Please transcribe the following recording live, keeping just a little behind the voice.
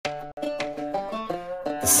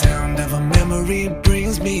sound of a memory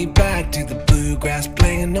brings me back to the bluegrass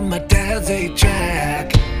playing on my dad's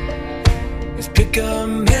 8-track. His pickup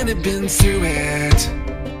man had been through it,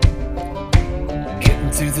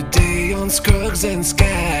 getting through the day on Scruggs and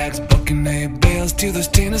Skags, bucking hay bales to those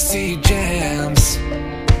Tennessee jams.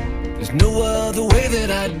 There's no other way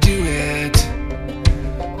that I do it.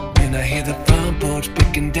 When I hear the front porch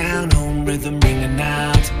picking down, home rhythm ringing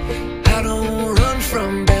out, I don't run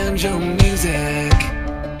from banjo music.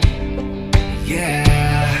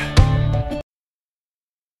 Yeah.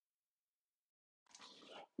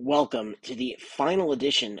 Welcome to the final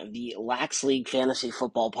edition of the LAX League Fantasy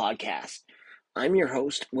Football Podcast. I'm your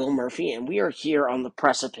host, Will Murphy, and we are here on the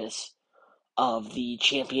precipice of the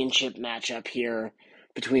championship matchup here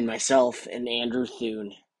between myself and Andrew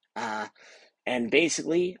Thune. And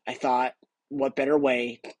basically, I thought, what better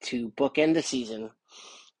way to bookend the season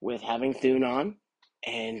with having Thune on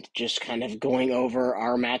and just kind of going over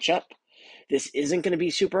our matchup. This isn't going to be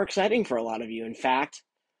super exciting for a lot of you. In fact,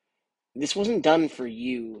 this wasn't done for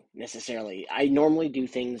you necessarily. I normally do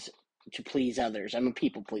things to please others. I'm a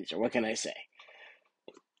people pleaser. What can I say?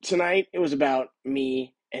 Tonight, it was about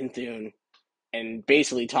me and Thune and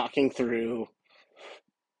basically talking through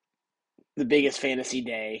the biggest fantasy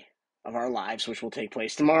day of our lives, which will take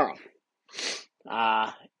place tomorrow.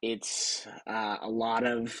 It's a lot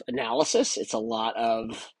of analysis. It's a lot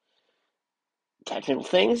of technical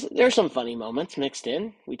things. There's some funny moments mixed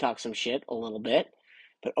in. We talk some shit a little bit.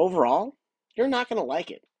 But overall, you're not going to like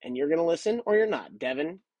it. And you're going to listen or you're not.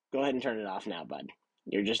 Devin, go ahead and turn it off now, bud.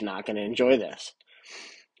 You're just not going to enjoy this.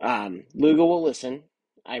 Luga will listen.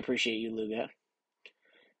 I appreciate you, Luga.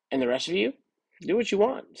 And the rest of you, do what you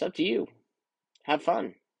want. It's up to you. Have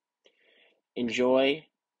fun. Enjoy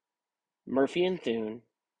Murphy and Thune,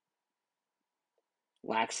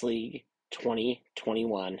 LAX League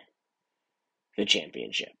 2021, the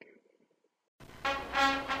championship.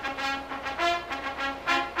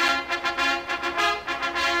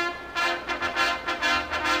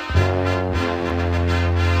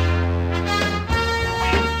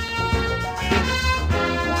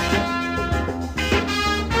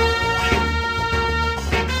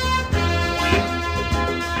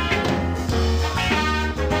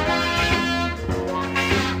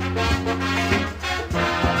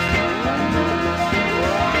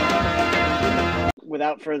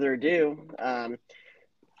 Without further ado,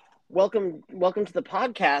 welcome to the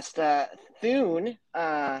podcast, Thune.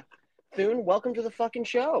 Thune, welcome to the fucking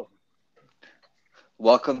show.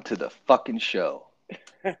 Welcome to the fucking show.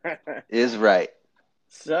 Is right.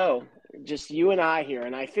 So, just you and I here,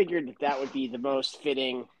 and I figured that would be the most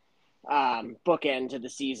fitting bookend to the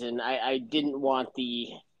season. I didn't want the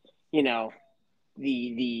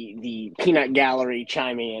peanut gallery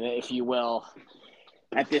chiming in, if you will.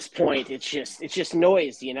 At this point, it's just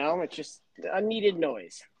noise, It's just unneeded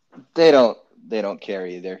noise. They don't care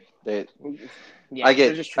either. I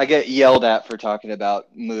get yelled at for talking about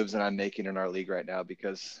moves that I'm making in our league right now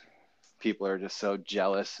because people are just so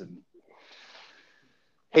jealous and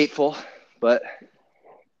hateful. But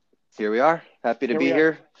here we are. Happy to be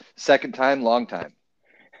here. Second time, long time.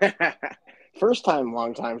 First time,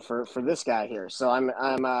 long time for this guy here. So I'm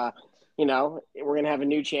we're gonna have a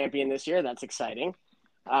new champion this year. That's exciting.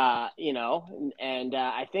 I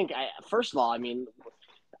think first of all,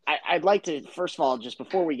 I'd like to just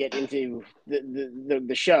before we get into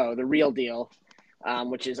the show, the real deal,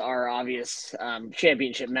 which is our obvious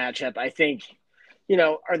championship matchup. I think,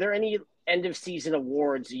 are there any end of season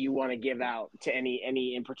awards you want to give out to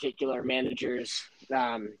any in particular managers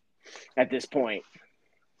at this point?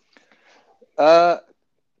 I'd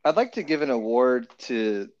like to give an award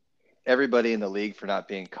to everybody in the league for not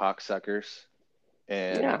being cocksuckers.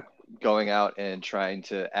 And going out and trying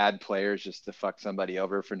to add players just to fuck somebody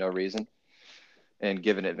over for no reason and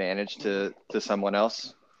give an advantage to someone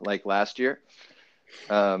else like last year.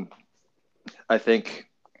 I think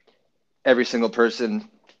every single person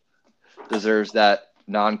deserves that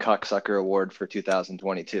non-cocksucker award for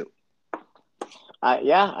 2022.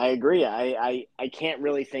 I agree. I can't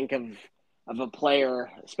really think of a player,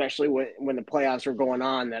 especially when the playoffs were going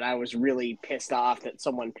on, that I was really pissed off that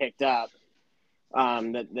someone picked up.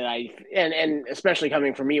 And especially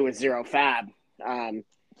coming from me with zero fab,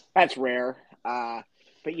 that's rare. But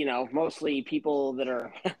mostly people that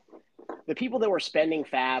are the people that were spending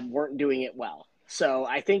fab weren't doing it well. So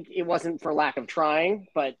I think it wasn't for lack of trying,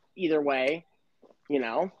 but either way, you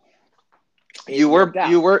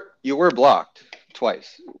were blocked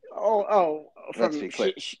twice. From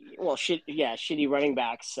shitty running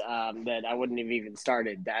backs that I wouldn't have even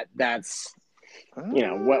started. That's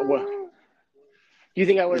what. Do you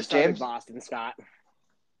think I would have started Boston Scott?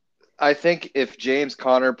 I think if James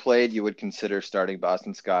Conner played, you would consider starting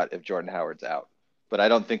Boston Scott if Jordan Howard's out. But I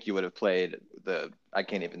don't think you would have played I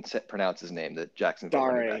can't even pronounce his name, the Jacksonville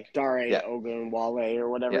running back. Dare Ogunwale or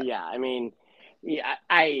whatever. Yeah. I mean, yeah,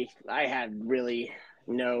 I had really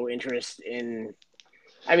no interest in.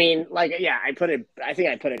 I mean, like, yeah, I think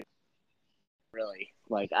I put it really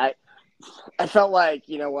like I felt like,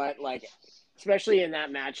 you know what, like, especially in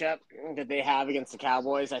that matchup that they have against the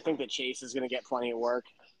Cowboys, I think that Chase is going to get plenty of work.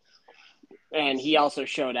 And he also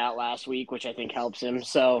showed out last week, which I think helps him.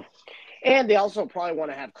 So, and they also probably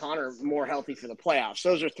want to have Connor more healthy for the playoffs.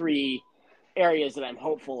 Those are three areas that I'm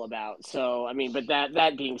hopeful about. So, I mean, but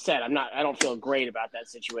that being said, I don't feel great about that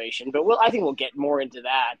situation. But I think we'll get more into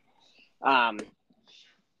that.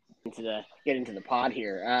 Get into the pod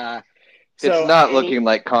here. It's not looking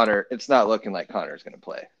like Connor is going to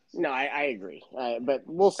play. No, I agree. But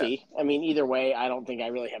we'll see. I mean, either way, I don't think I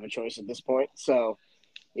really have a choice at this point. So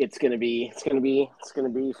it's gonna be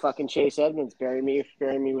fucking Chase Edmonds. Bury me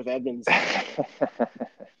with Edmonds.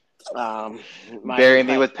 Bury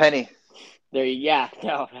me with Penny. There, yeah.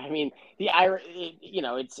 No, I mean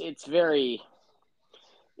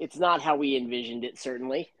it's not how we envisioned it,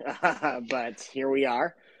 certainly, but here we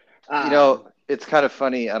are. It's kind of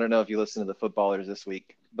funny. I don't know if you listen to the footballers this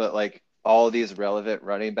week, but like all of these relevant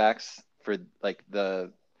running backs for like the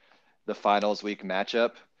finals week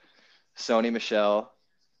matchup, Sony Michel,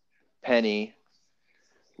 Penny,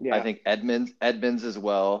 I think Edmonds as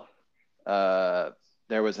well. There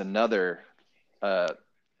was another,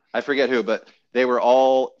 I forget who, but they were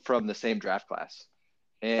all from the same draft class.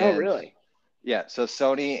 And, oh, really? Yeah. So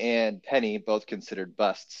Sony and Penny both considered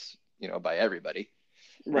busts, by everybody.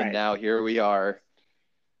 Right. And now here we are,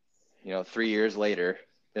 3 years later,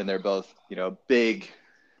 and they're both, big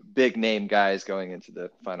name guys going into the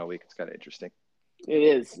final week. It's kind of interesting. It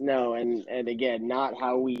is. No. And again, not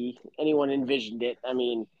how anyone envisioned it. I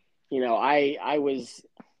mean,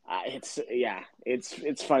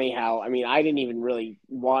 it's funny how, I mean, I didn't even really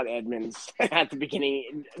want Edmonds at the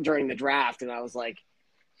beginning during the draft. And I was like,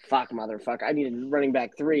 fuck, motherfucker, I needed running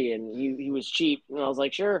back 3. And he was cheap. And I was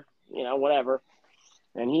like, sure, whatever.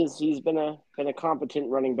 And he's been a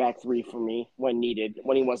competent running back 3 for me when needed,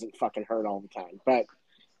 when he wasn't fucking hurt all the time. But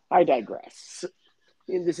I digress.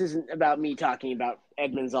 This isn't about me talking about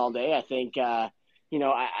Edmonds all day. I think, I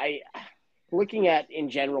looking at in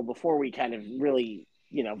general before we kind of really,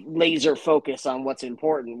 laser focus on what's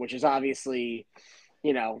important, which is obviously,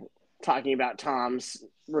 talking about Tom's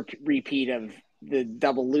repeat of the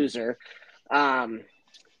double loser. I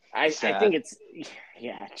think it's,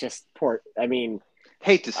 just poor. I mean,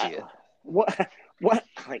 hate to see it. What,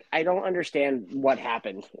 like, I don't understand what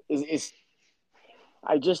happened.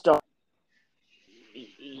 I just don't.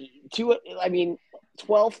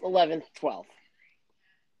 12th, 11th, 12th.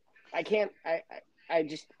 I can't.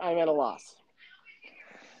 I'm at a loss.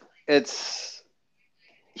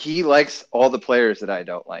 He likes all the players that I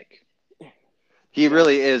don't like. He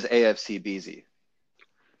really is AFC BZ.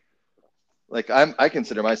 Like I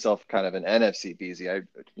consider myself kind of an NFC BZ.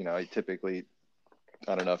 I typically,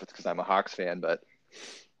 I don't know if it's because I'm a Hawks fan, but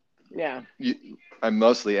yeah, I'm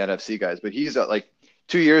mostly NFC guys. But he's like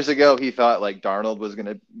 2 years ago, he thought like Darnold was going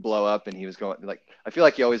to blow up, and he was going like, I feel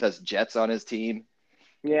like he always has Jets on his team.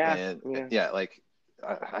 Yeah. And like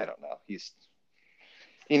I don't know. He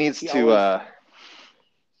needs to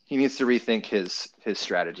rethink his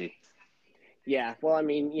strategy. Yeah. Well, I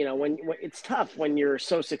mean, when it's tough when you're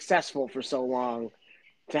so successful for so long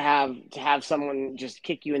to have someone just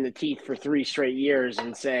kick you in the teeth for 3 straight years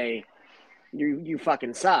and say you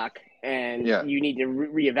fucking suck and you need to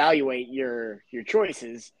reevaluate your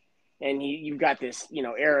choices. And you've got this,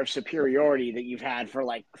 air of superiority that you've had for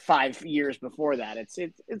like 5 years before that.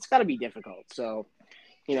 It's got to be difficult. So,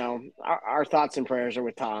 our thoughts and prayers are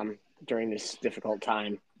with Tom during this difficult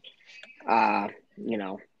time.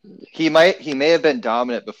 He may have been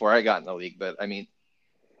dominant before I got in the league, but I mean,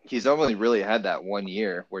 he's only really had that 1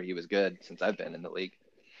 year where he was good since I've been in the league.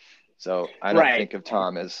 So I don't think of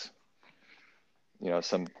Tom as,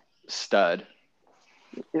 some stud.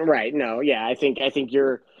 Right. No. Yeah. I think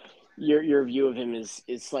your view of him is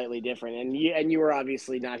slightly different. And you were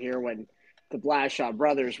obviously not here when the Blashaw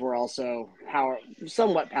brothers were also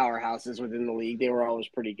somewhat powerhouses within the league. They were always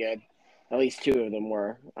pretty good. At least 2 of them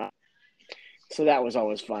were. So that was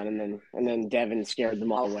always fun. And then Devin scared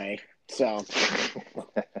them all away. So,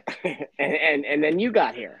 and then you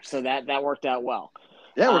got here. So that worked out well.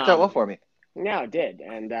 Yeah, it worked out well for me. No, it did.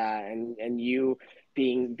 And you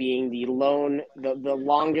being the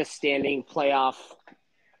longest standing playoff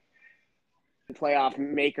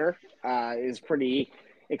maker is pretty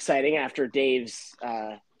exciting after Dave's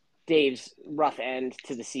Dave's rough end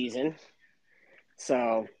to the season.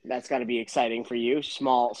 So that's got to be exciting for you.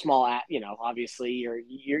 Small, obviously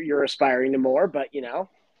you're aspiring to more, but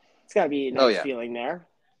it's got to be a nice feeling there.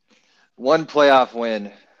 One playoff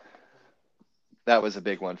win. That was a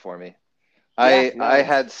big one for me. I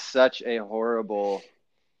had such a horrible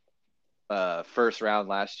first round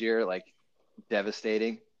last year, like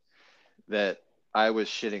devastating, that I was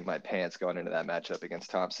shitting my pants going into that matchup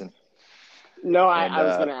against Thompson. No, I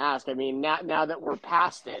was going to ask. I mean, now that we're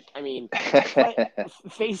past it, I mean,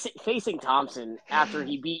 facing Thompson after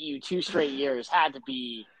he beat you 2 straight years had to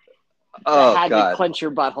be to clench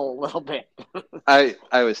your butthole a little bit. I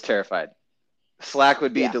was terrified. Slack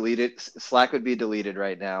would be deleted. Slack would be deleted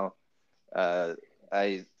right now.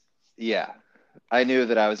 I knew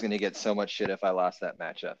that I was going to get so much shit if I lost that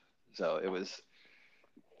matchup. So it was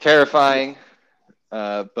terrifying.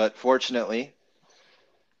 But fortunately,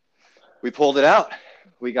 we pulled it out.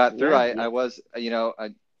 We got through.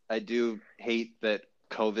 I do hate that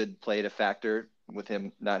COVID played a factor with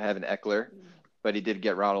him not having Eckler, but he did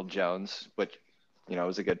get Ronald Jones, which,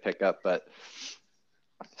 was a good pickup. But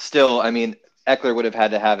still, I mean, Eckler would have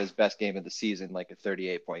had to have his best game of the season, like a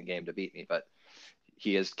 38-point game to beat me, but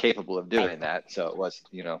he is capable of doing that. So it was,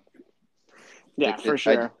 for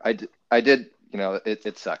sure. I did,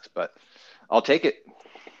 it sucks, but I'll take it.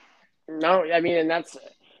 No, I mean, and that's,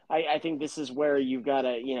 I think this is where you've got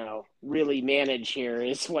to, really manage here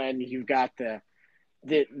is when you've got I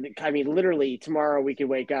mean, literally tomorrow we could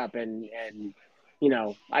wake up and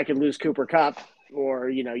I could lose Cooper Kupp or,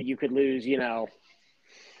 you could lose,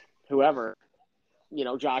 whoever,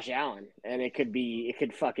 Josh Allen, and it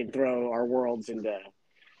could fucking throw our worlds into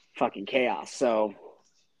fucking chaos. So,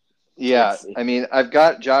 yeah, I mean, I've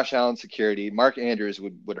got Josh Allen security. Mark Andrews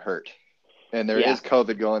would hurt. And there is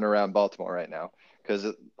COVID going around Baltimore right now because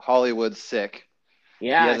Hollywood's sick.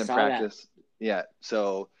 Yeah, he hasn't practiced yet.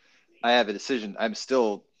 So I have a decision. I'm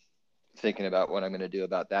still thinking about what I'm going to do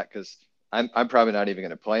about that because I'm probably not even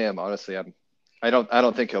going to play him. Honestly, I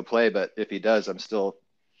don't think he'll play, but if he does, I'm still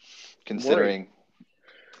considering. Worried.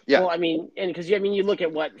 Yeah. Well, I mean, and because you look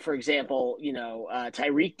at what, for example,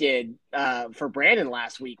 Tyreek did for Brandon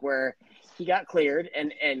last week, where he got cleared,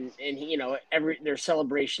 and he, there's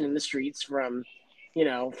celebration in the streets from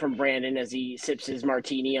Brandon as he sips his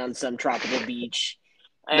martini on some tropical beach.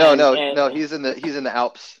 No, he's in the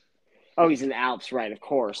Alps. Oh, he's in the Alps, right? Of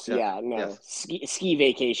course, ski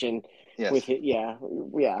vacation. Yes. With it,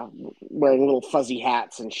 wearing little fuzzy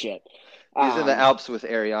hats and shit. He's in the Alps with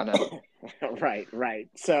Ariana. Right.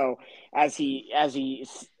 So as he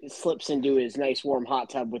slips into his nice warm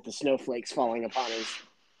hot tub with the snowflakes falling upon his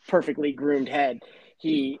perfectly groomed head,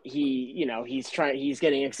 he's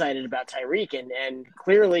getting excited about Tyreek, and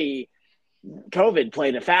clearly COVID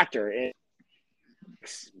played a factor in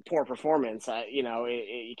poor performance.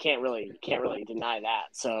 You can't really deny that.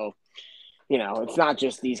 So, it's not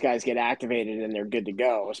just these guys get activated and they're good to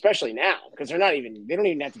go, especially now because they don't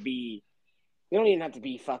even have to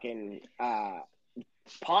be fucking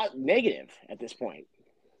negative at this point.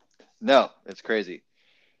 No, it's crazy.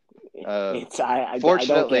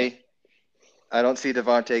 Fortunately, I don't see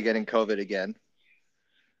Devontae getting COVID again,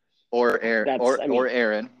 or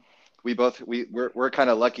Aaron. We're kind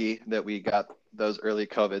of lucky that we got those early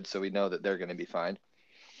COVID, so we know that they're going to be fine.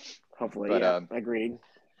 Hopefully, agreed.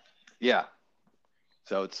 Yeah.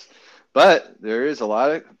 So but there is a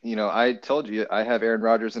lot of, I told you I have Aaron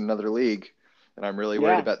Rodgers in another league, and I'm really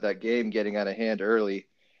worried about that game getting out of hand early.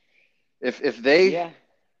 If they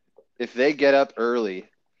get up early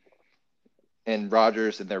and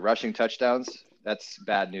Rodgers and they're rushing touchdowns, that's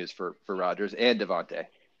bad news for Rodgers and Devontae.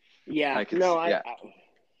 Yeah.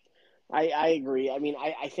 I agree. I mean,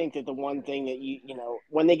 I think that the one thing that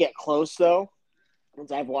when they get close though,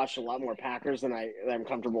 since I've watched a lot more Packers than I'm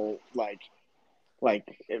comfortable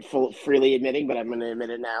freely admitting, but I'm going to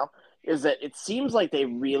admit it now, is that it seems like they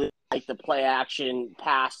really like the play action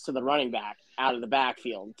pass to the running back out of the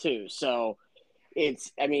backfield too. So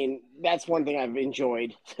that's one thing I've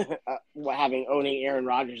enjoyed owning Aaron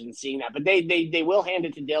Rodgers and seeing that. But they will hand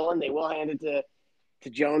it to Dillon. They will hand it to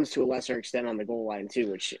Jones to a lesser extent on the goal line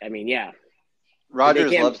too, which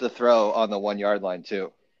Rodgers loves to throw on the 1 yard line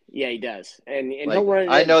too. Yeah, he does. And he'll run it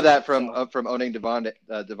I know that from owning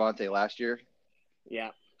Devontae last year.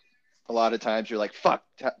 Yeah. A lot of times you're like, fuck,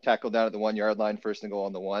 tackle down at the 1 yard line, first and goal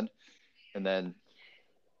on the 1. And then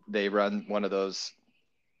they run one of those,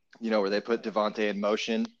 where they put Devontae in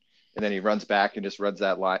motion and then he runs back and just runs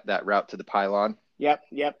that route to the pylon. Yep.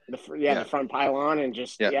 The front pylon and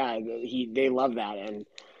they love that. And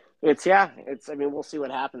we'll see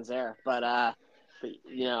what happens there. But But,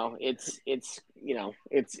 it's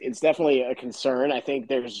definitely a concern. I think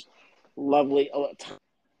there's lovely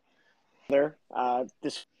there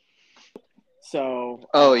this. So.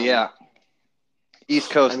 Oh yeah,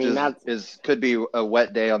 East Coast could be a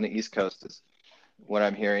wet day on the East Coast, is what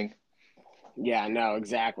I'm hearing. Yeah, no,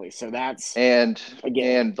 exactly. So that's and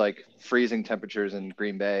like freezing temperatures in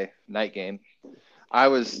Green Bay night game. I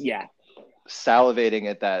was salivating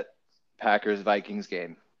at that Packers-Vikings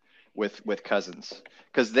game with Cousins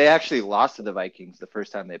because they actually lost to the Vikings the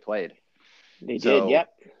first time they played. They did,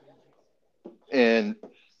 yep. And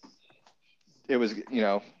it was,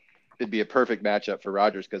 it'd be a perfect matchup for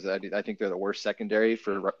Rodgers because I think they're the worst secondary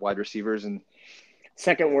for wide receivers and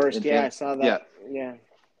second worst. I saw that. Yeah.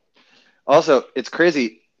 Also, it's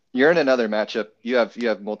crazy. You're in another matchup. You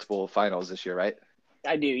have multiple finals this year, right?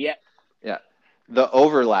 I do, yeah. Yeah. The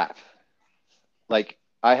overlap. Like,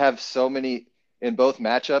 I have so many in both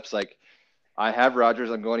matchups. Like, I have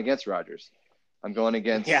Rodgers. I'm going against Rodgers. I'm going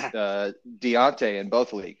against Deontay in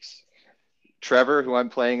both leagues. Trevor, who I'm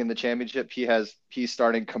playing in the championship, he's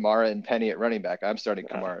starting Kamara and Penny at running back. I'm starting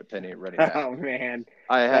Kamara and Penny at running back. Oh, man.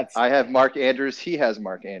 I have Mark Andrews. He has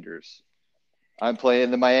Mark Andrews. I'm playing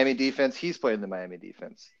the Miami defense. He's playing the Miami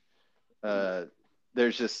defense.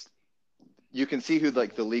 There's just you can see who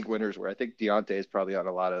like the league winners were. I think Deontay is probably on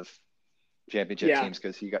a lot of championship teams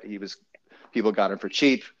because people got him for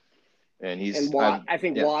cheap, and I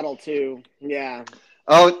think Waddle too. Yeah.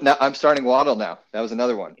 Oh, now I'm starting Waddle now. That was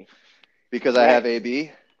another one because I have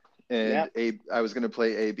AB, and I was going to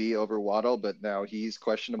play AB over Waddle, but now he's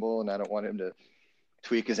questionable, and I don't want him to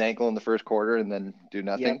tweak his ankle in the first quarter and then do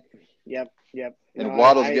nothing. Yep. And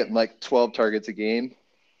Waddle's getting like 12 targets a game.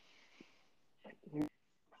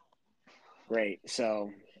 Great.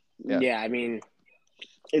 So, I mean,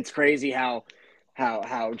 it's crazy how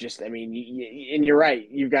just, I mean, and you're right.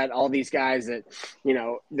 You've got all these guys that,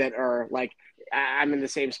 that are like, I'm in the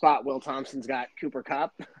same spot. Will Thompson's got Cooper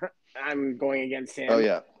Kupp. I'm going against him. Oh,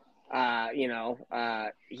 yeah.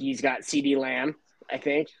 He's got CD Lamb, I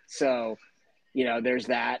think. So, there's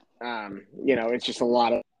that. It's just a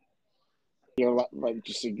lot of, you're like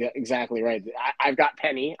just exactly right. I've got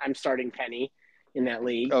Penny. I'm starting Penny in that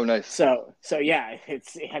league. Oh, nice. So yeah,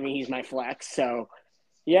 he's my flex. So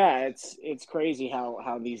yeah, it's crazy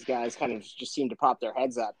how these guys kind of just seem to pop their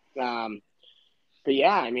heads up. But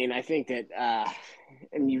yeah, I mean, I think that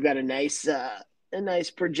and you've got a nice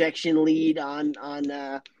projection lead on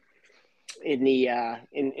in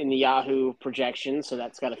the Yahoo projection, so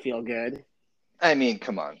that's got to feel good. I mean,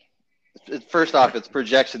 come on. First off, it's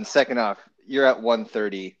projection. Second off, you're at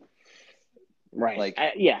 130. Right. Like,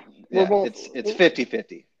 it's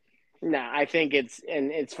 50-50. No, I think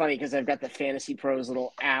it's funny because I've got the Fantasy Pros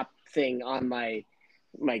little app thing on my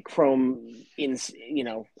Chrome thing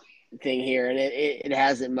here, and it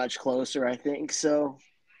has it much closer, I think. So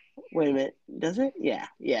wait a minute, does it? Yeah,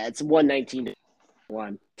 it's 119 to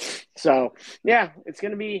 1. So yeah, it's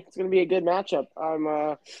gonna be a good matchup.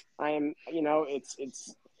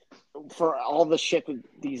 It's for all the shit that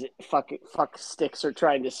these fuck sticks are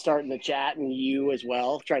trying to start in the chat, and you as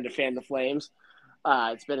well, trying to fan the flames.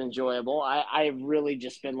 It's been enjoyable. I've really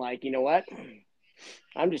just been like, you know what?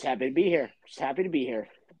 I'm just happy to be here.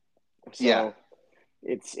 So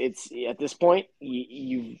it's at this point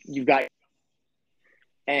you've got,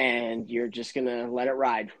 and you're just gonna let it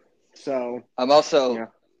ride. So I'm also,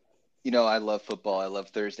 I love football. I love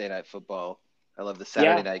Thursday night football. I love the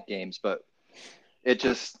Saturday night games, but it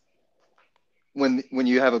just when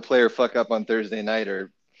you have a player fuck up on Thursday night, or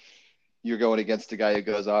you're going against a guy who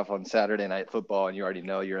goes off on Saturday night football and you already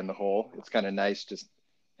know you're in the hole, it's kind of nice just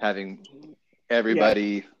having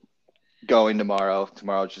everybody going tomorrow.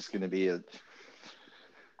 Tomorrow's just going to be a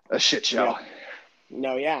shit show.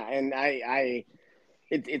 No, yeah. And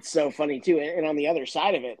it's so funny too. And on the other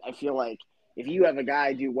side of it, I feel like if you have a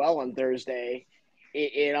guy do well on Thursday,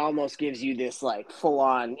 it almost gives you this like full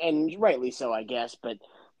on, and rightly so, I guess, but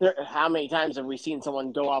how many times have we seen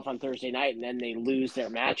someone go off on Thursday night and then they lose their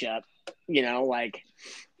matchup?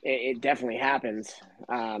 It definitely happens.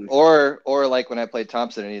 Or like when I played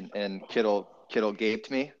Thompson and Kittle gaped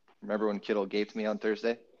me. Remember when Kittle gaped me on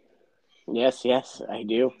Thursday? Yes, I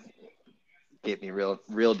do. Gaped me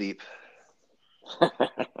real deep.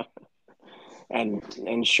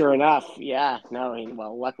 And sure enough,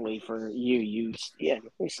 luckily for you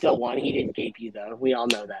still won. He didn't gape you though. We all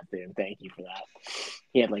know that, dude. Thank you for that.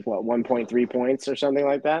 He had 1.3 points or something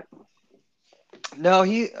like that. No,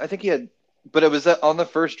 I think he had, but it was on the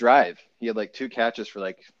first drive. He had 2 catches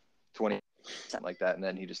for 20, something like that, and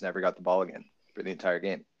then he just never got the ball again for the entire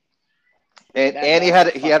game. And he had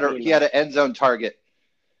an end zone target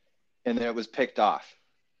and then it was picked off.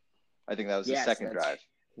 I think that was the second drive.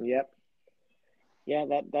 Yep. Yeah,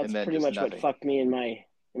 that's pretty much what fucked me in my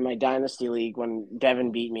dynasty league when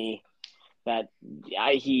Devin beat me.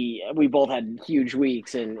 We both had huge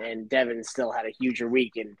weeks, and Devin still had a huger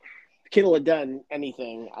week. And if Kittle had done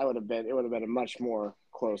anything, it would have been a much more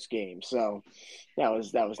close game. So that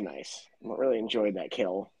was nice. I really enjoyed that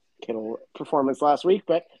Kittle performance last week,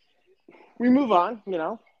 but we move on,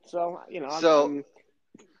 So So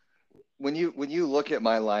when you look at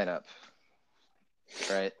my lineup,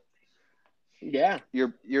 right? Yeah.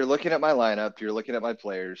 You're looking at my lineup, you're looking at my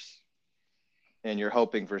players, and you're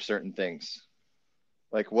hoping for certain things.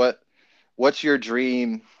 Like what's your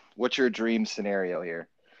dream scenario here?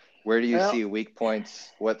 Where do you see weak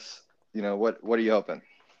points? What are you hoping?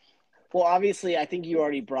 Well, obviously I think you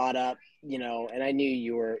already brought up, and I knew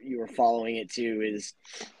you were following it too, is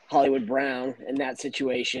Hollywood Brown in that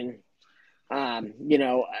situation.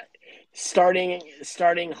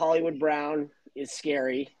 Starting Hollywood Brown is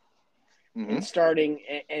scary. Mm-hmm. And starting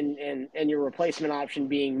and your replacement option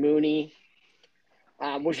being Mooney,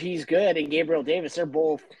 which he's good, and Gabriel Davis,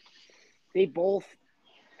 they both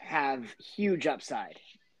have huge upside,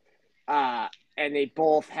 and they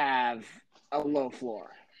both have a low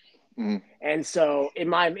floor. Mm-hmm. And so in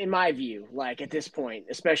my view, like at this point,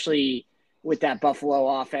 especially with that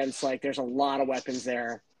Buffalo offense, like there's a lot of weapons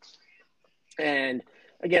there, and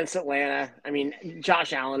against Atlanta, I mean,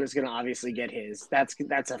 Josh Allen is going to obviously get his. That's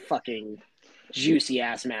a fucking juicy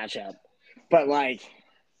ass matchup. But like,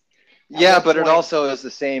 yeah, but it also is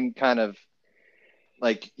the same kind of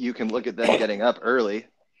like you can look at them getting up early.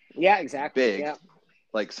 Yeah, exactly. Big, yeah.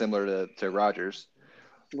 Like similar to Rodgers.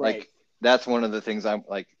 Right. Like that's one of the things I'm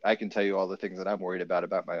like. I can tell you all the things that I'm worried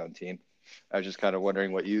about my own team. I was just kind of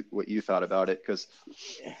wondering what you thought about it because.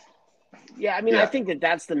 Yeah, I mean, I think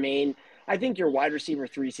that's the main. I think your wide receiver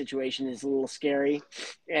 3 situation is a little scary,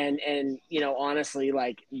 and honestly,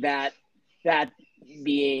 like that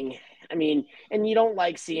being, I mean, and you don't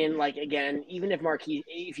like seeing, like, again, even if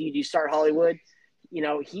you do start Hollywood,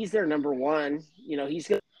 he's their number one. He's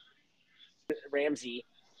going to Ramsey,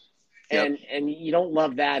 and you don't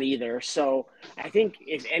love that either. So I think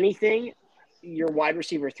if anything, your wide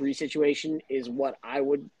receiver 3 situation is what I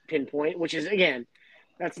would pinpoint, which is, again,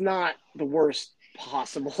 that's not the worst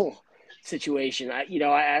possible situation.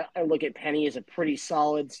 I look at Penny as a pretty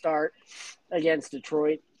solid start against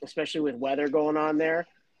Detroit, especially with weather going on there.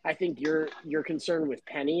 I think your concern with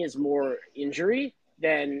Penny is more injury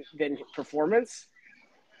than performance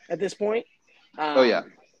at this point. And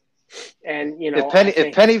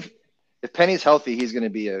if Penny's healthy, he's going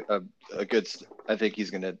to be a good. I think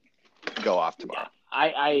he's going to go off tomorrow.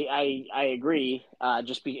 I agree.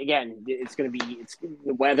 Again, it's going to be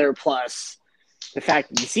the weather plus the fact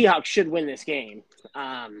that the Seahawks should win this game.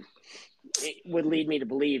 It would lead me to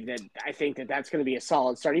believe that I think that that's going to be a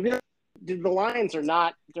solid start. Even though the Lions they're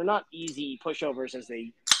not easy pushovers as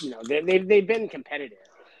they've been competitive.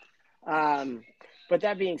 But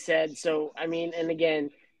that being said, so I mean, and again,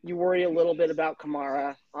 you worry a little bit about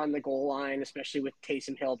Kamara on the goal line, especially with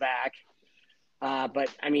Taysom Hill back. But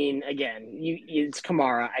I mean, again, it's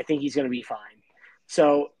Kamara. I think he's going to be fine.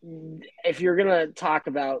 So if you're going to talk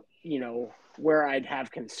about, where I'd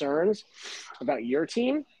have concerns about your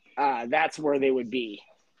team, that's where they would be.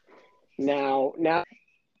 Now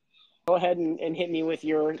go ahead and hit me with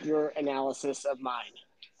your analysis of mine.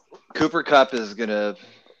 Cooper Kupp is going to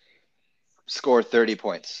score 30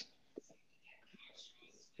 points.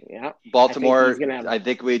 Yeah. Baltimore, I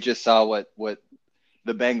think we just saw what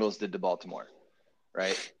the Bengals did to Baltimore.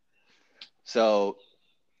 Right. So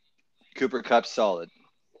Cooper Kupp's solid.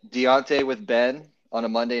 Deontay with Ben on a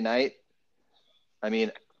Monday night. I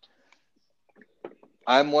mean,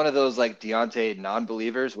 I'm one of those like Deontay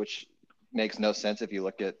non-believers, which makes no sense if you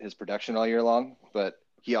look at his production all year long, but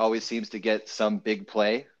he always seems to get some big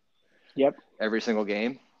play. Yep. Every single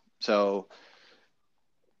game. So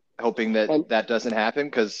hoping that doesn't happen,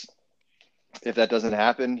 because if that doesn't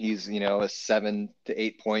happen, he's, a 7 to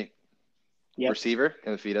 8 point receiver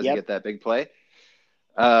if he doesn't get that big play.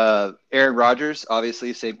 Aaron Rodgers,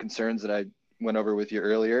 obviously, same concerns that I went over with you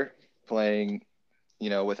earlier, playing,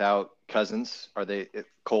 without Cousins. Are they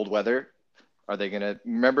cold weather? Are they going to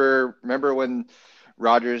remember when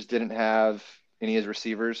Rodgers didn't have any of his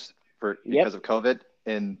receivers because of COVID,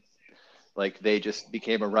 and like they just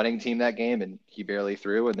became a running team that game, and he barely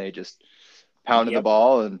threw, and they just pounded the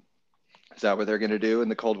ball. And is that what they're going to do in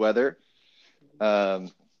the cold weather? I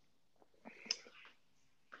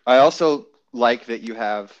also like that you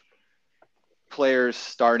have players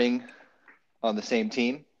starting on the same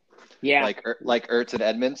team. Yeah. Like Ertz and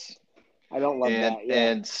Edmonds. I don't love that. Yeah.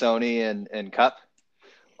 And Sony and Cup.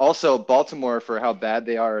 Also, Baltimore, for how bad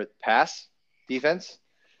they are at pass defense,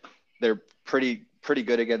 they're pretty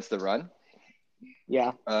good against the run.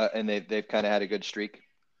 Yeah. And they've kind of had a good streak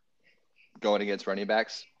going against running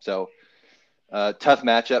backs. So tough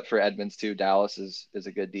matchup for Edmonds too. Dallas is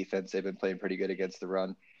a good defense. They've been playing pretty good against the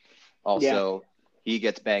run. Also, he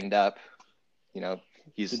gets banged up. You know,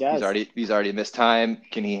 he's already missed time.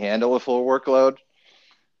 Can he handle a full workload?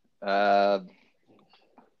 Other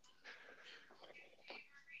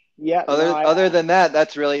than that,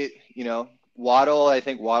 that's really, you know, Waddle. I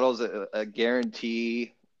think Waddle's a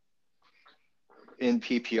guarantee in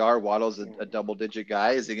PPR. Waddle's a double-digit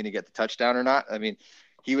guy. Is he going to get the touchdown or not? I mean,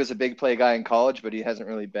 he was a big play guy in college, but he hasn't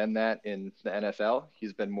really been that in the NFL.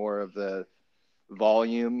 He's been more of the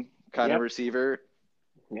volume kind of receiver.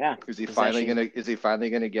 Yeah. Is he finally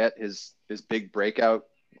gonna get his big breakout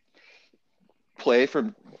play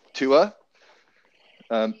from Tua?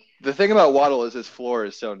 The thing about Waddle is his floor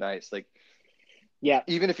is so nice. Like,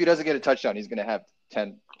 even if he doesn't get a touchdown, he's gonna have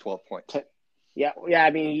 10, 12 points. Yeah.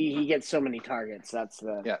 I mean, he gets so many targets. That's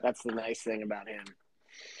the nice thing about him.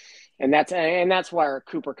 And that's why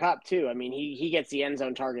Cooper Kupp too. I mean, he gets the end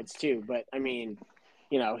zone targets too. But I mean,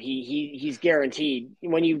 you know, he's guaranteed.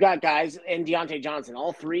 When you've got guys, and Deontay Johnson,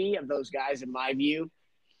 all three of those guys, in my view,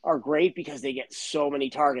 are great because they get so many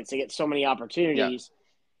targets. They get so many opportunities.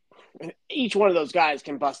 Yeah. Each one of those guys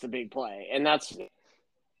can bust a big play. And that's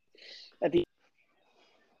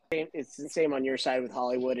it's the same on your side with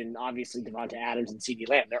Hollywood and obviously Devonta Adams and CeeDee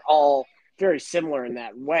Lamb. They're all very similar in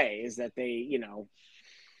that way, is that they, you know,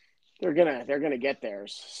 they're gonna get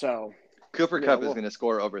theirs. So Cooper Kupp is going to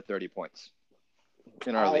score over 30 points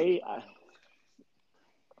in our league.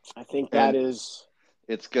 I think that is.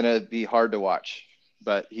 It's going to be hard to watch,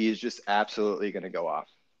 but he is just absolutely going to go off.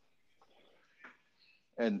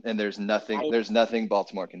 And there's nothing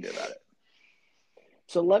Baltimore can do about it.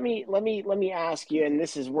 So let me ask you, and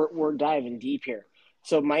this is we're diving deep here.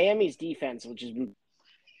 So Miami's defense, which is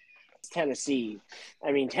Tennessee,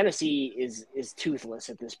 I mean Tennessee is toothless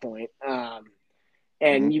at this point,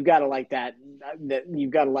 and you've got to like that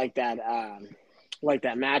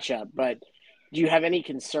matchup. But do you have any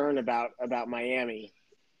concern about Miami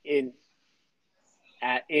in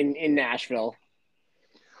Nashville?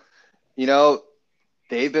 You know,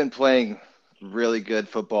 they've been playing really good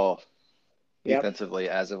football defensively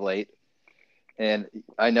as of late. And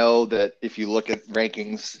I know that if you look at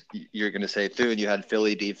rankings, you're going to say, Thune, you had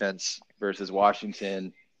Philly defense versus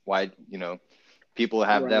Washington. Why, you know, people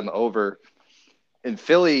have them over. In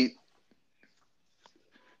Philly,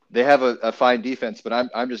 they have a fine defense, but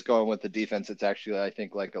I'm just going with the defense that's actually, I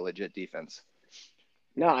think, like a legit defense.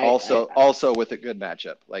 No, also with a good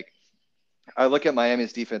matchup. Like, I look at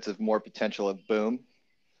Miami's defense as more potential of boom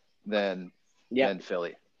than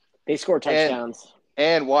Philly. They score touchdowns.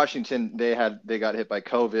 And Washington, they got hit by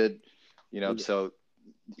COVID, you know, so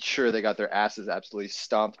sure, they got their asses absolutely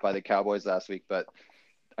stomped by the Cowboys last week, but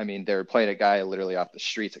I mean, they were playing a guy literally off the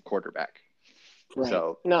streets at quarterback. Right.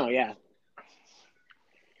 So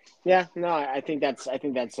I think that's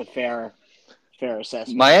a fair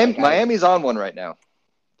assessment. Miami's on one right now.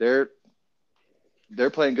 They're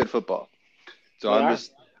playing good football. So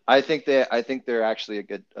I think they're actually a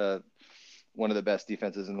good one of the best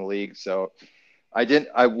defenses in the league. So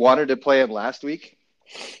I wanted to play him last week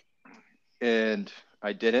and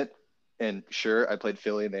I didn't. And sure, I played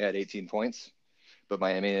Philly and they had 18 points, but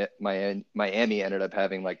Miami ended up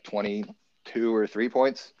having like 22 or 3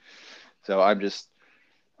 points. So I'm just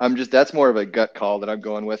that's more of a gut call that I'm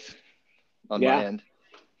going with on my end.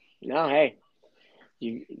 No, hey,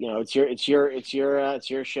 you know, it's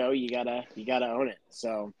your show. You gotta own it.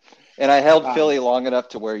 So. And I held Philly long enough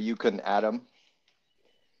to where you couldn't add him.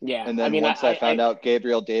 Yeah. And then once I found out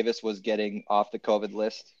Gabriel Davis was getting off the COVID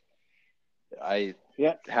list, I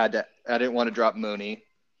didn't want to drop Mooney.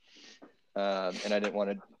 And I didn't want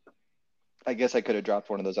to, I guess I could have dropped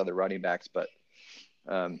one of those other running backs, but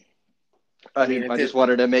I just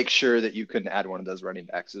wanted to make sure that you couldn't add one of those running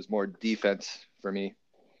backs. It was more defense for me.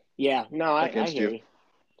 Yeah, no, I hear you.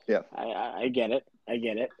 Yeah. I get it.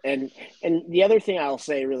 And the other thing I'll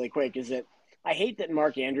say really quick is that I hate that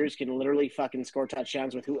Mark Andrews can literally fucking score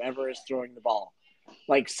touchdowns with whoever is throwing the ball.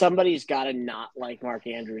 Like, somebody's got to not like Mark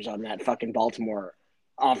Andrews on that fucking Baltimore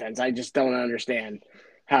offense. I just don't understand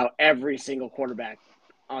how every single quarterback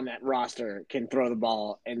on that roster can throw the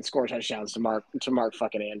ball and score touchdowns to Mark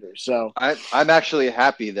fucking Andrews. So I'm actually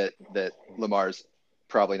happy that Lamar's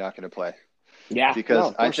probably not going to play. Yeah.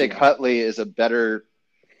 Because I think Huntley is a better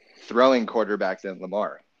throwing quarterback than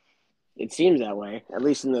Lamar. It seems that way, at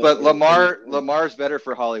least in the. But Lamar's better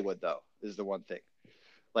for Hollywood, though. is the one thing.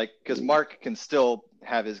 Like, because Mark can still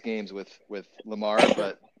have his games with Lamar,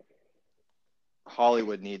 but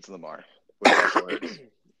Hollywood needs Lamar, which also hurts.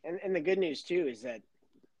 And the good news too is that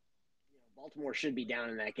Baltimore should be down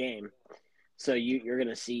in that game, so you're going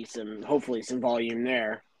to see hopefully some volume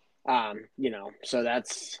there. So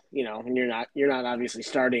that's and you're not obviously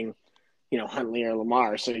starting Huntley or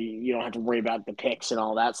Lamar, so you don't have to worry about the picks and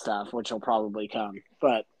all that stuff, which will probably come.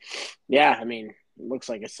 But yeah, I mean, it looks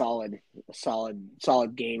like a solid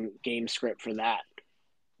game script for that.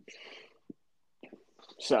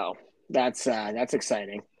 So that's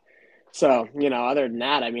exciting. So other than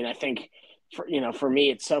that, I mean, I think for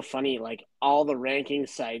me, it's so funny. Like all the ranking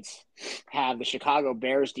sites have the Chicago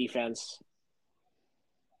Bears defense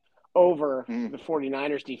over the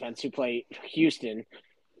 49ers defense, who play Houston.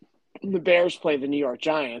 The Bears play the New York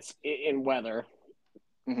Giants in weather.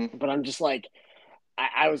 Mm-hmm. But I'm just like,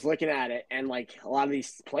 I was looking at it, and like a lot of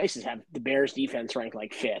these places have the Bears defense ranked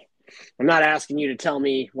like 5th. I'm not asking you to tell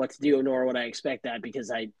me what to do, nor would I expect that,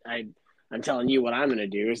 because I'm telling you what I'm going to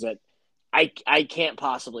do is that I can't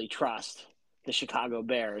possibly trust the Chicago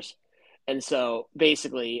Bears. And so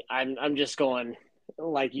basically I'm just going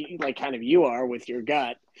like kind of you are with your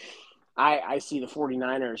gut. I see the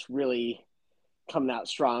 49ers really coming out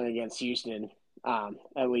strong against Houston.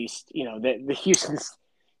 At least, the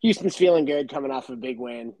Houston's feeling good coming off a big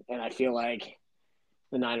win, and I feel like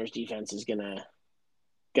the Niners defense is gonna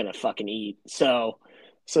fucking eat. So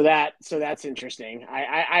that's interesting.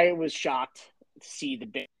 I was shocked to see the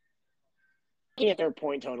big at their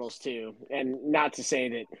point totals too, and not to say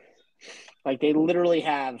that like they literally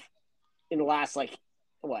have in the last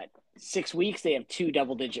 6 weeks they have 2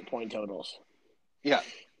 double-digit point totals. Yeah.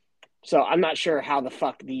 So I'm not sure how the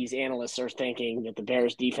fuck these analysts are thinking that the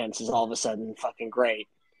Bears defense is all of a sudden fucking great.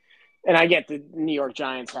 And I get the New York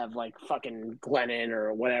Giants have like fucking Glennon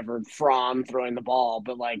or whatever Fromm throwing the ball,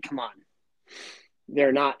 but like, come on,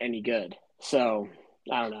 they're not any good. So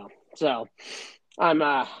I don't know. So I'm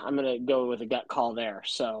gonna go with a gut call there.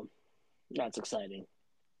 So that's exciting.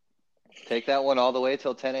 Take that one all the way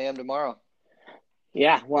till 10 a.m. tomorrow.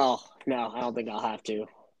 Yeah. Well, no, I don't think I'll have to.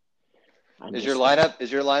 Is your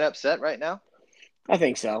lineup set right now? I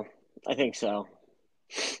think so. I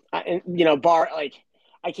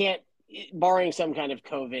can't, barring some kind of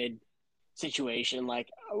COVID situation, like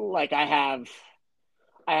I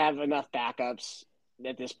have enough backups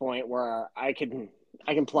at this point where I can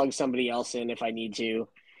plug somebody else in if I need to.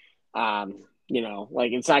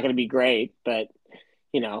 It's not going to be great, but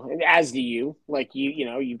as do you. Like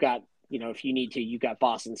you've got if you need to, you've got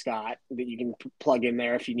Boston Scott that you can plug in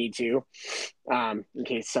there if you need to, in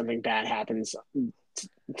case something bad happens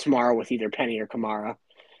tomorrow with either Penny or Kamara.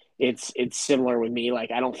 It's similar with me.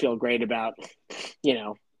 Like I don't feel great about,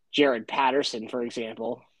 Jared Patterson, for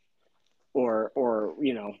example, or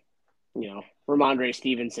Ramondre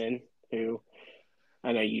Stevenson, who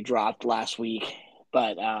I know you dropped last week,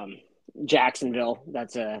 but Jacksonville,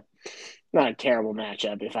 that's not a terrible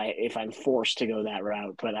matchup if I'm forced to go that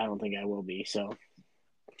route, but I don't think I will be. So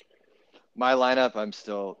my lineup,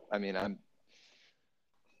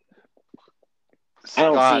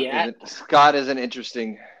 Scott is an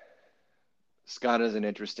interesting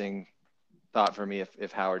thought for me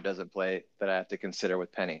if Howard doesn't play that I have to consider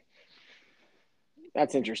with Penny.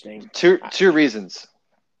 That's interesting. Two reasons.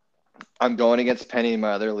 I'm going against Penny in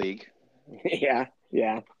my other league. Yeah.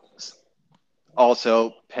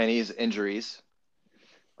 Also, Penny's injuries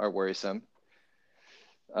are worrisome.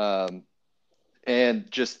 And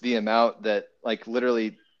just the amount that, like,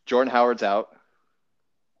 literally Jordan Howard's out.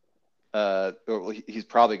 He's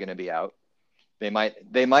probably going to be out. He might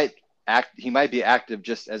be active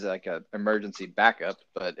just as like a emergency backup,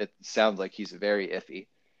 but it sounds like he's very iffy.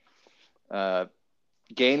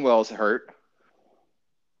 Gainwell's hurt.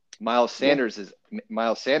 Miles Sanders is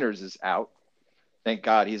out. Thank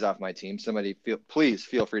God he's off my team. Somebody please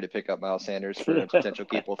feel free to pick up Miles Sanders for a potential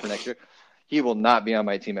keeper for next year. He will not be on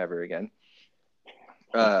my team ever again.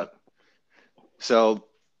 So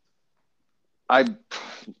I'm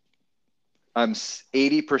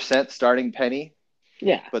 80% starting Penny.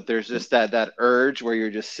 Yeah. But there's just that urge where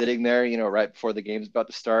you're just sitting there, right before the game's about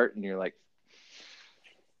to start, and you're like,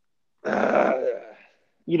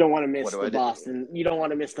 you don't want to miss the Boston. You don't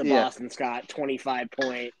want to miss the Boston Scott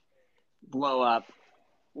 25-point blow up.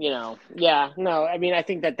 Yeah. No, I mean, I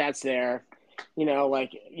think that's there. And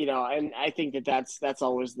I think that's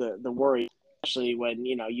always the worry, especially when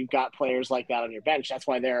you've got players like that on your bench. That's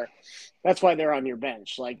why they're on your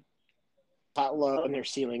bench. Like, hot low and their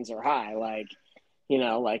ceilings are high. Like,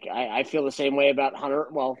 I feel the same way about Hunter.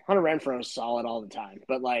 Well, Hunter Renfrow is solid all the time,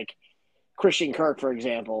 but like Christian Kirk, for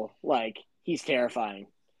example, like he's terrifying,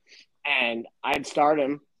 and I'd start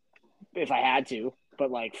him if I had to, but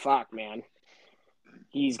like fuck, man,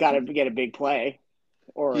 he's got to get a big play.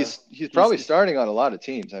 Or he's probably starting on a lot of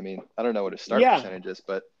teams. I mean, I don't know what his start percentage is,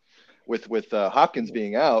 but with Hopkins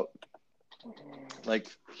being out, like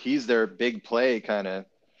he's their big play kind of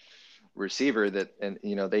receiver that, and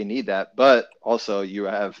they need that. But also you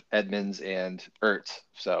have Edmonds and Ertz.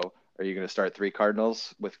 So are you going to start 3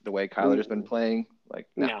 Cardinals with the way Kyler's been playing? Like,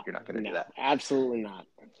 no, you're not going to do that. Absolutely not.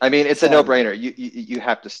 I mean, it's a no-brainer. You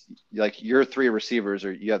have to, like, your 3 receivers,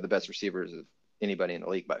 or you have the best receivers of anybody in the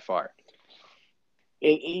league by far.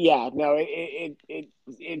 It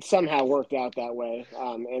somehow worked out that way.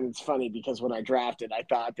 And it's funny because when I drafted, I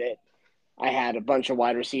thought that I had a bunch of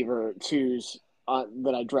wide receiver 2s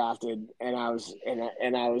that I drafted, and I was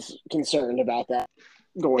concerned about that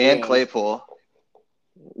going in. Claypool.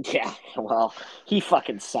 Yeah, well, he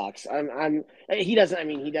fucking sucks. He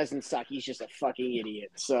doesn't suck. He's just a fucking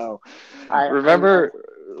idiot. So,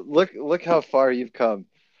 look how far you've come.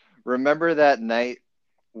 Remember that night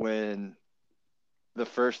when the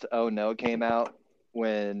first "Oh No" came out?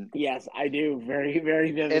 Yes, I do, very,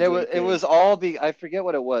 very vividly. And it was all I forget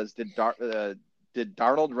what it was. Did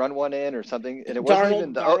Darnold run one in or something? And it wasn't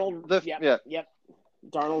even Darnold. Yep.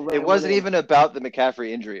 Darnold. It wasn't even about the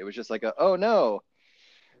McCaffrey injury. It was just like "Oh no."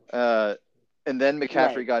 And then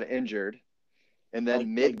McCaffrey got injured, and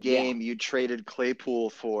then mid-game you traded Claypool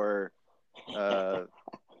for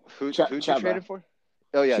who'd you traded for?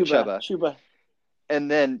 Oh yeah, Chuba.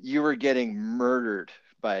 And then you were getting murdered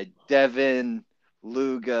by Devin,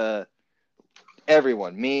 Luga,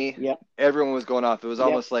 everyone. Me, everyone was going off. It was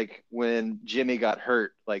almost like when Jimmy got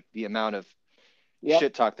hurt, like the amount of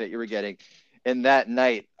shit talk that you were getting. And that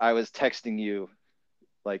night, I was texting you,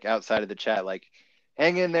 like outside of the chat, like,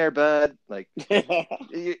 hang in there, bud. Like,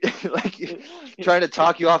 trying to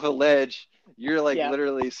talk you off a ledge. You're like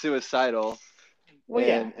literally suicidal.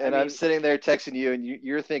 Well, and I'm sitting there texting you, and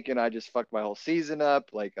you're thinking I just fucked my whole season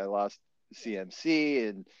up. Like I lost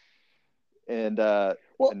CMC, and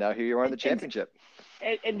now here you are in the championship.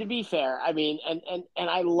 And to be fair, I mean, and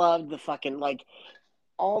I love the fucking like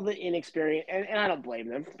all the inexperience, and I don't blame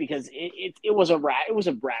them because it was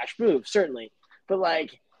a brash move, certainly. But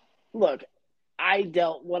like, look,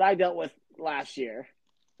 what I dealt with last year.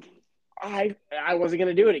 I wasn't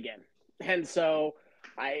gonna do it again, and so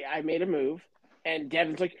I made a move. And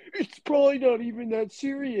Devin's like, it's probably not even that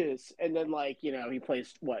serious. And then, like, he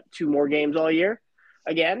plays, 2 more games all year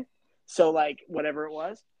again? So, like, whatever it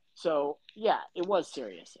was. So, yeah, it was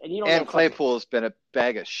serious. And Claypool's been a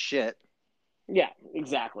bag of shit. Yeah,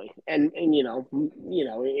 exactly. And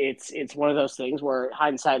it's one of those things where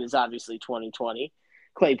hindsight is obviously 20/20.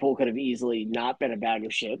 Claypool could have easily not been a bag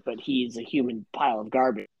of shit, but he's a human pile of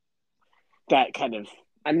garbage. That kind of,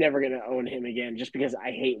 I'm never going to own him again just because I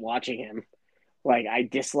hate watching him. Like, I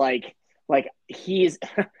dislike, like,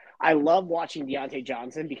 I love watching Deontay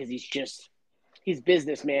Johnson because he's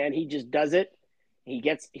businessman. He just does it. He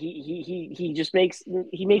makes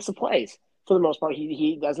the plays for the most part.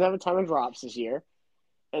 He doesn't have a ton of drops this year.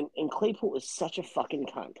 And Claypool is such a fucking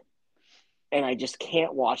cunt. And I just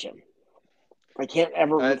can't watch him. I can't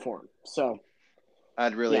ever root for him. So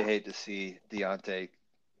I'd really hate to see Deontay,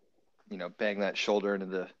 bang that shoulder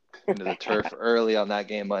into the turf early on that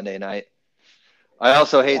game Monday night. I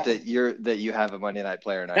also hate that you have a Monday night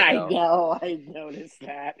player, and I know. I noticed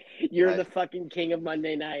that. You're the fucking king of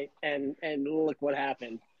Monday night, and look what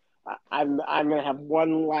happened. I'm gonna have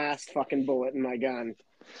one last fucking bullet in my gun.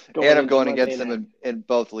 And I'm going against them in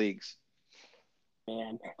both leagues.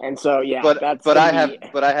 Man, and so but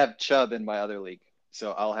I have Chubb in my other league,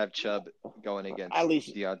 so I'll have Chubb going against at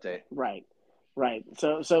least Deontay. Right.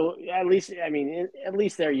 So at least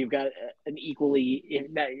there you've got an equally,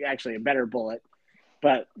 actually a better bullet.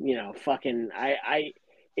 But fucking,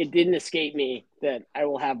 it didn't escape me that I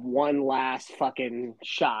will have one last fucking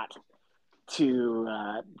shot to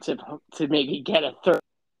maybe get a third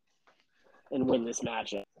and win this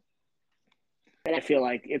matchup. And I feel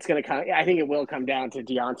like it's gonna come. I think it will come down to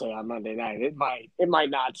Deontay on Monday night. It might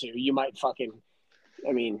not to. You might fucking.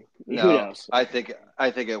 I mean, who knows? I think it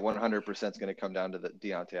 100% is going to come down to the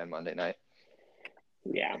Deontay on Monday night.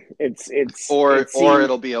 Yeah, or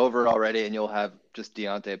it'll be over already, and you'll have just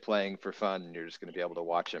Deontay playing for fun, and you're just going to be able to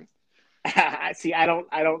watch him. See, I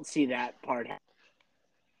don't see that part.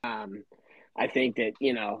 I think that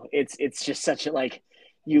it's just such a, like,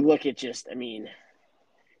 you look at just,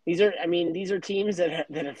 these are teams that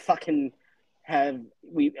have fucking have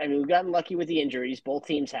we've gotten lucky with the injuries. Both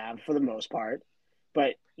teams have for the most part,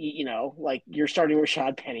 but like you're starting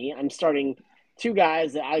Rashad Penny. I'm starting two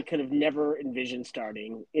guys that I could have never envisioned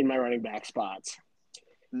starting in my running back spots.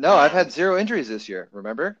 No, I've had 0 injuries this year.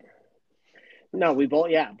 Remember? No, we both.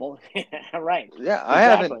 Right. Yeah,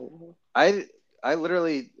 I Exactly. haven't. I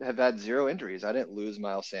literally have had 0 injuries. I didn't lose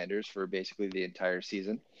Miles Sanders for basically the entire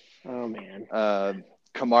season. Oh man.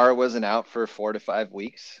 Kamara wasn't out for 4 to 5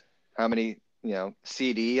 weeks. How many?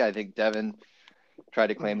 CD. I think Devin tried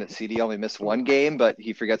to claim that CD only missed 1 game, but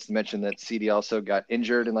he forgets to mention that CD also got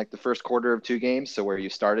injured in like the first quarter of 2 games. So where you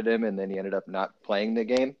started him and then he ended up not playing the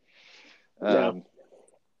game. No.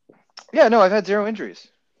 Yeah, no, I've had 0 injuries.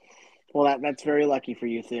 Well, that's very lucky for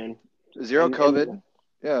you, Thune. 0 COVID.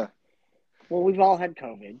 Yeah. Well, we've all had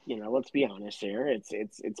COVID. Let's be honest here.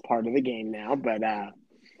 It's part of the game now. But well,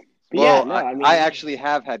 yeah, no. I mean, I actually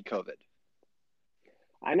have had COVID.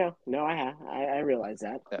 I know. No, I have. I realize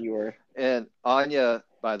that. Yeah. You were. And Anya,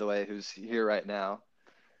 by the way, who's here right now,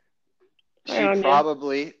 Hi, she Anya.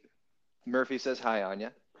 probably. Murphy says hi,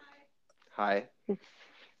 Anya. Hi.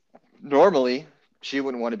 Normally, she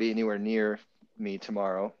wouldn't want to be anywhere near me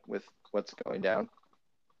tomorrow with what's going down.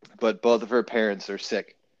 But both of her parents are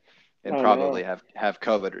sick and probably have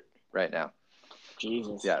COVID right now.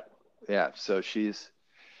 Jesus. Yeah. Yeah. So she's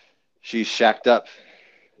shacked up.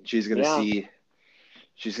 She's gonna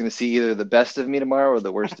see either the best of me tomorrow or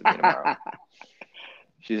the worst of me tomorrow.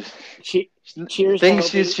 She's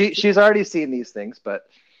already seen these things, but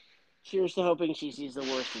cheers to hoping she sees the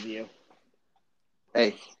worst of you.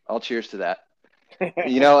 Hey, I'll cheers to that.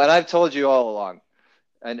 And I've told you all along.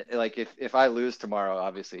 And like if I lose tomorrow,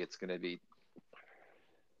 obviously it's going to be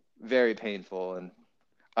very painful, and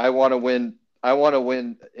I want to win. I want to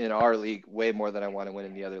win in our league way more than I want to win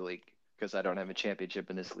in the other league because I don't have a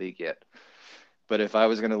championship in this league yet. But if I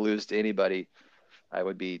was going to lose to anybody, it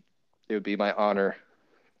would be my honor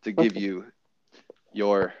to give you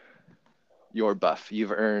your buff.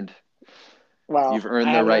 You've earned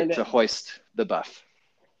the right to hoist the buff.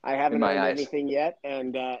 I haven't earned anything yet,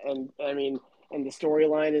 and I mean, and the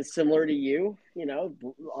storyline is similar to you.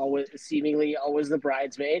 Always always the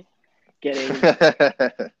bridesmaid, getting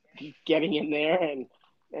in there,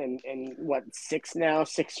 and what 5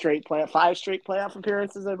 straight playoff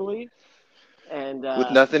appearances, I believe, and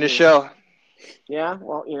with nothing to show. Yeah,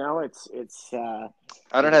 well, it's. I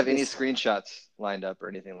don't have any screenshots lined up or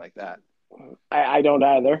anything like that. I don't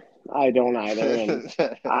either. And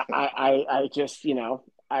I just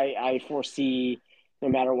I foresee no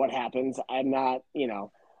matter what happens, I'm not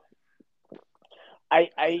I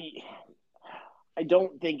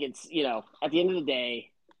don't think it's at the end of the day,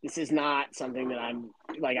 this is not something that I'm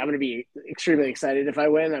going to be extremely excited if I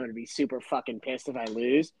win. I'm going to be super fucking pissed if I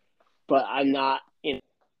lose, but I'm not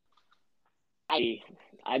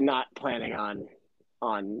I'm not planning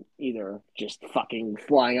on either just fucking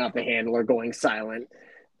flying off the handle or going silent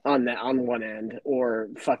on one end or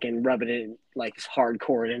fucking rubbing it like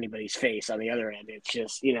hardcore in anybody's face on the other end. It's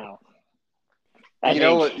just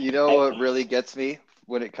what really gets me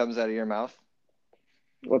when it comes out of your mouth?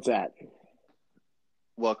 What's that?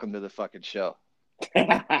 Welcome to the fucking show.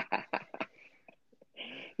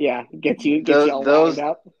 Yeah, gets you all wound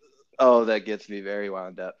up. Oh, that gets me very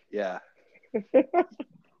wound up. Yeah.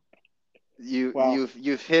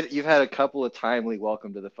 You've had a couple of timely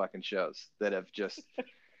welcome to the fucking shows that have just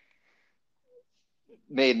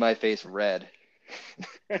made my face red.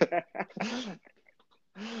 It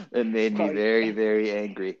made me very, very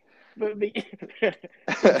angry. But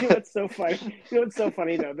what's so funny? What's so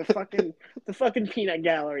funny though? The fucking peanut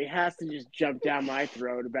gallery has to just jump down my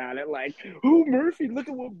throat about it. Like, oh, Murphy, look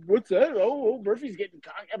at what's that? Oh, Murphy's getting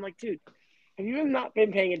cocky. I'm like, dude, have you not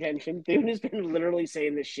been paying attention? Thune has been literally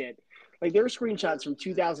saying this shit. Like, there are screenshots from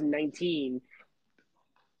 2019.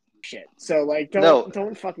 Shit. So like,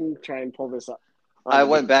 don't fucking try and pull this up. I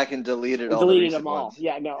went back and deleted them all. Ones.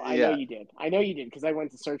 Yeah, no, I know you did because I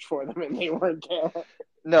went to search for them and they weren't there.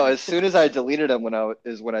 No, as soon as I deleted them, when I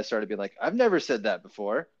started being like, I've never said that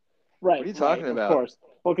before. Right. What are you talking about? Of course.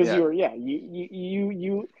 Well, because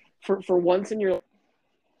you for once in your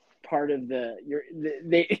part of the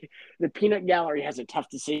peanut gallery has a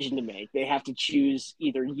tough decision to make. They have to choose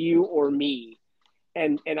either you or me,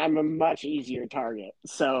 and I'm a much easier target.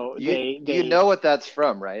 So you know what that's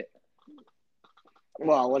from, right?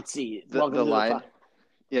 Well, let's see. The line.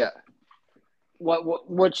 Yeah.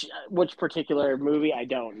 Which particular movie? I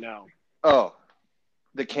don't know. Oh,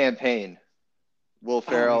 The Campaign. Will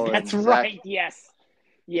Ferrell. That's right. Yes.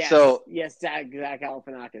 So yes, Zach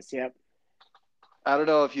Galifianakis. Yep. I don't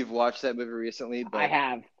know if you've watched that movie recently, but I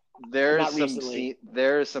have. There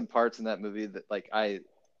are some parts in that movie that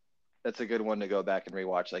that's a good one to go back and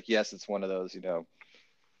rewatch. Like, yes, it's one of those,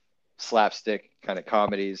 slapstick kind of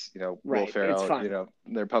comedies, Right. Will Ferrell, It's fun.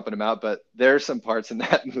 they're pumping him out, but there are some parts in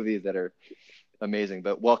that movie that are amazing.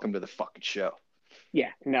 But welcome to the fucking show.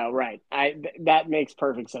 Yeah, no, right. That makes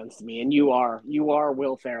perfect sense to me. And you are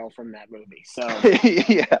Will Ferrell from that movie. So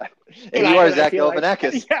yeah, and you are Zach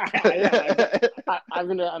Galifianakis. I'm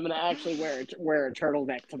gonna actually wear a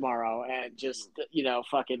turtleneck tomorrow and just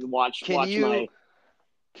fucking watch my.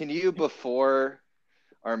 Can you before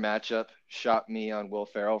our matchup shop me on Will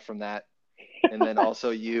Ferrell from that, and then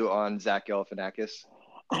also you on Zach Galifianakis?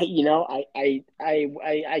 I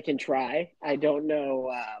can try. I don't know.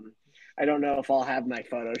 I don't know if I'll have my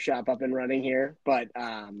Photoshop up and running here, but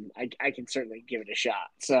I can certainly give it a shot.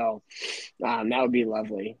 So that would be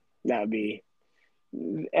lovely. That would be,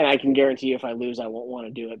 and I can guarantee you if I lose, I won't want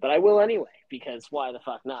to do it, but I will anyway, because why the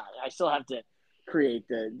fuck not? I still have to create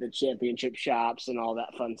the championship shops and all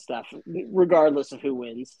that fun stuff, regardless of who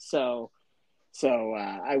wins. So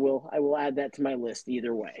I will add that to my list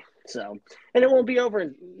either way. So, and it won't be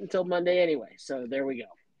over until Monday anyway. So there we go.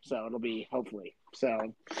 So it'll be hopefully.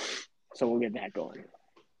 So we'll get that going.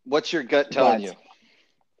 What's your gut telling you?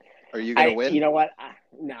 Are you going to win? You know what?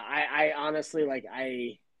 I honestly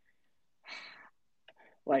I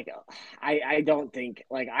don't think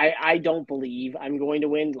I don't believe I'm going to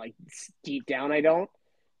win. Like deep down, I don't.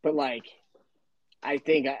 But I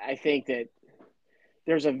think that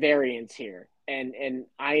there's a variance here, and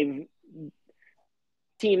I'm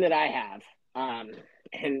team that I have,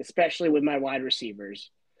 and especially with my wide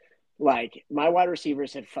receivers. Like my wide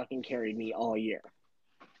receivers have fucking carried me all year.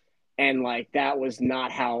 And that was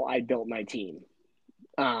not how I built my team.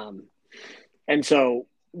 And so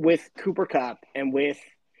with Cooper Kupp and if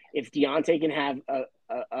Deontay can have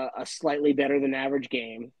a slightly better than average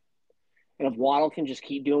game, and if Waddle can just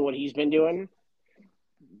keep doing what he's been doing,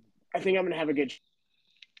 I think I'm going to have a good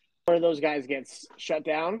one of those guys gets shut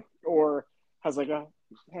down or has a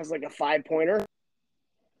 5-pointer,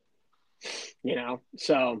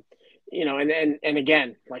 so, and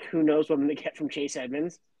again, who knows what I'm going to get from Chase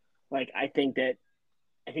Edmonds. I think that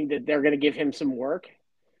they're going to give him some work.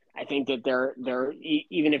 I think that they're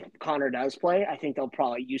even if Connor does play, I think they'll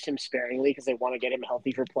probably use him sparingly because they want to get him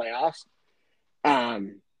healthy for playoffs.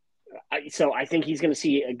 So I think he's going to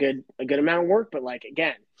see a good amount of work, but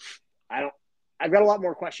again, I've got a lot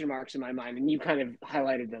more question marks in my mind, and you kind of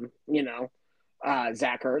highlighted them.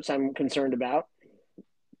 Zach Ertz, I'm concerned about.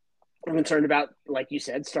 Like you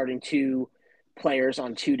said, starting two players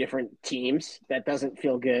on two different teams. That doesn't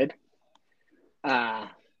feel good. But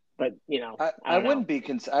I wouldn't be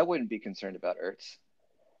concerned about Ertz.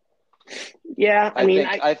 Yeah,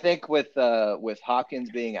 I think with Hopkins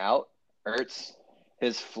being out, Ertz,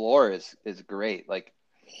 his floor is great.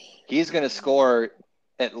 He's going to score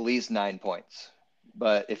at least 9 points,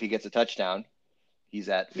 but if he gets a touchdown, he's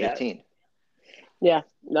at 15. Yeah.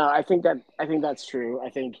 No, I think that's true. I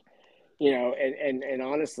think and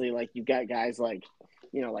honestly, you've got guys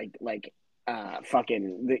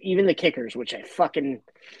fucking even the kickers, which I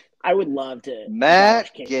would love to.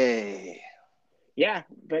 Matt Gay. Yeah,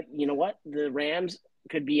 but you know what? The Rams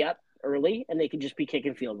could be up early and they could just be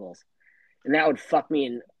kicking field goals, and that would fuck me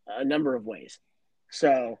in a number of ways.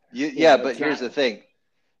 So but here's the thing: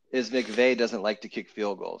 is McVay doesn't like to kick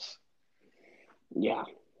field goals. Yeah,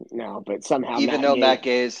 no, but somehow Matt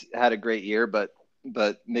Gay's had a great year, but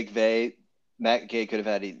Matt Gay could have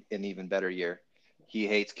had an even better year. He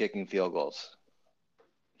hates kicking field goals.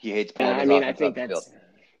 He hates pulling his offense off the field.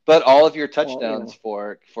 But all of your touchdowns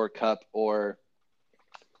for Kupp or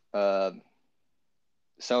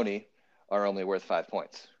Sony are only worth 5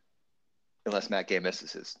 points, unless Matt Gay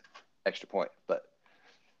misses his extra point. But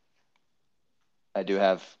I do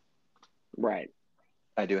have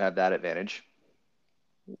that advantage.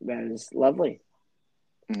 That is lovely.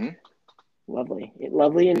 Mm-hmm. Lovely,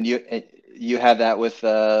 and you have that with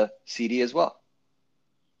CD as well.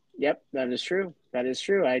 Yep, that is true.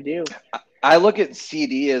 I do. I look at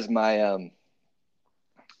CD as my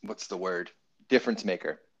what's the word? Difference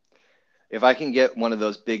maker. If I can get one of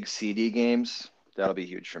those big CD games, that'll be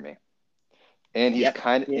huge for me. And he's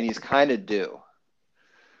kind of due.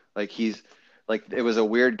 It was a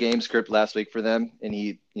weird game script last week for them, and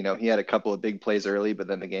he had a couple of big plays early, but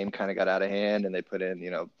then the game kind of got out of hand, and they put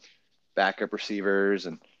in backup receivers,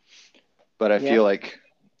 but I feel like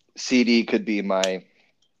CD could be my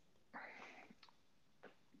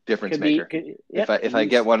difference maker if I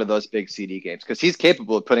get one of those big CD games, because he's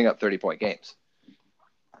capable of putting up 30-point games.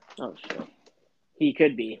 Oh, sure. He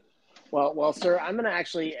could be. Well, sir, I'm going to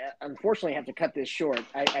actually, unfortunately, have to cut this short.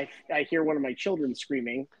 I hear one of my children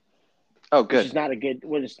screaming. Oh, good. Which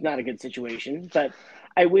is not a good situation. But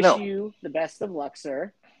I wish you the best of luck,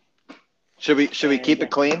 sir. Should we keep it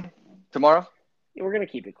clean tomorrow? We're gonna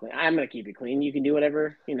keep it clean. I'm gonna keep it clean. You can do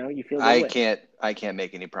whatever you feel. I can't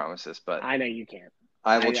make any promises, but I know you can't.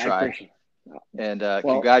 I will try. And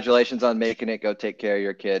congratulations on making it. Go take care of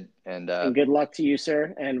your kid, and good luck to you,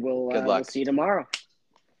 sir. And we'll see you tomorrow.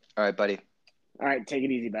 All right, buddy. All right, take it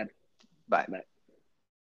easy, bud. Bye.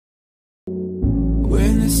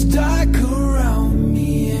 When it's dark around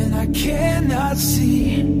me and I cannot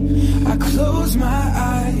see, I close my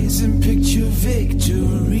eyes and picture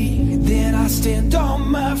victory. Then I stand on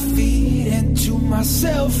my feet and to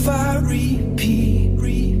myself I repeat.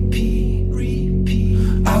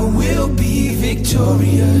 I will be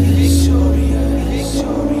victorious.